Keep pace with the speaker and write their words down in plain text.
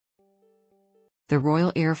The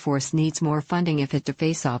Royal Air Force needs more funding if it to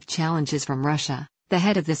face off challenges from Russia, the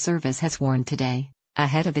head of the service has warned today,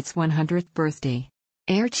 ahead of its 100th birthday.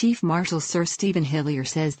 Air Chief Marshal Sir Stephen Hillier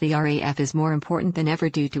says the RAF is more important than ever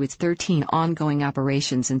due to its 13 ongoing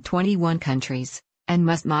operations in 21 countries, and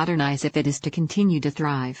must modernize if it is to continue to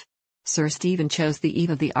thrive. Sir Stephen chose the eve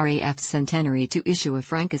of the RAF's centenary to issue a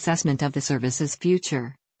frank assessment of the service's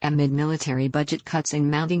future, amid military budget cuts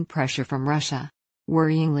and mounting pressure from Russia.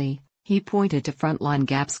 Worryingly, he pointed to frontline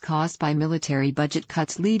gaps caused by military budget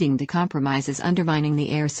cuts leading to compromises undermining the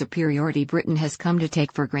air superiority Britain has come to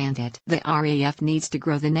take for granted. The RAF needs to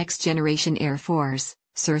grow the next generation air force,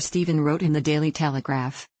 Sir Stephen wrote in the Daily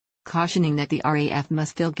Telegraph, cautioning that the RAF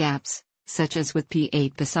must fill gaps, such as with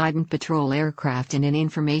P-8 Poseidon patrol aircraft and in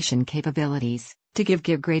information capabilities, to give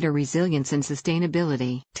greater resilience and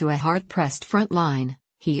sustainability to a hard-pressed frontline.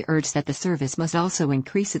 He urged that the service must also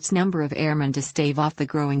increase its number of airmen to stave off the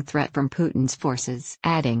growing threat from Putin's forces,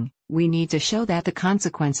 adding, "We need to show that the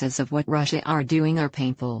consequences of what Russia are doing are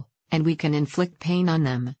painful, and we can inflict pain on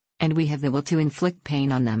them, and we have the will to inflict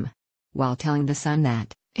pain on them," while telling the Sun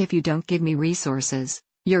that, "If you don't give me resources,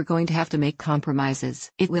 you're going to have to make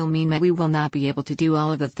compromises. It will mean that we will not be able to do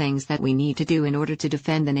all of the things that we need to do in order to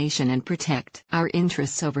defend the nation and protect our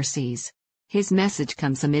interests overseas." His message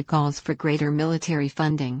comes amid calls for greater military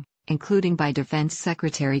funding, including by Defense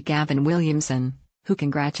Secretary Gavin Williamson, who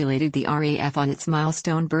congratulated the RAF on its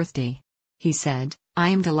milestone birthday. He said, "I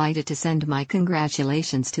am delighted to send my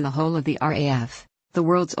congratulations to the whole of the RAF, the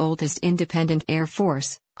world's oldest independent air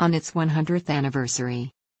force, on its 100th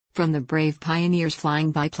anniversary. From the brave pioneers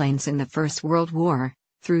flying biplanes in the First World War,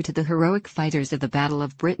 through to the heroic fighters of the Battle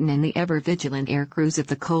of Britain and the ever-vigilant air crews of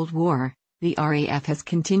the Cold War, the RAF has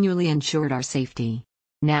continually ensured our safety.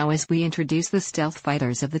 Now as we introduce the stealth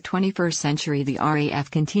fighters of the 21st century, the RAF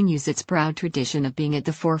continues its proud tradition of being at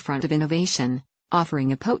the forefront of innovation,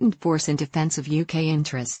 offering a potent force in defense of UK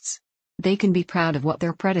interests. They can be proud of what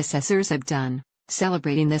their predecessors have done,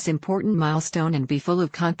 celebrating this important milestone and be full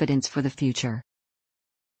of confidence for the future."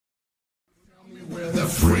 Where the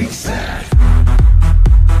freaks at?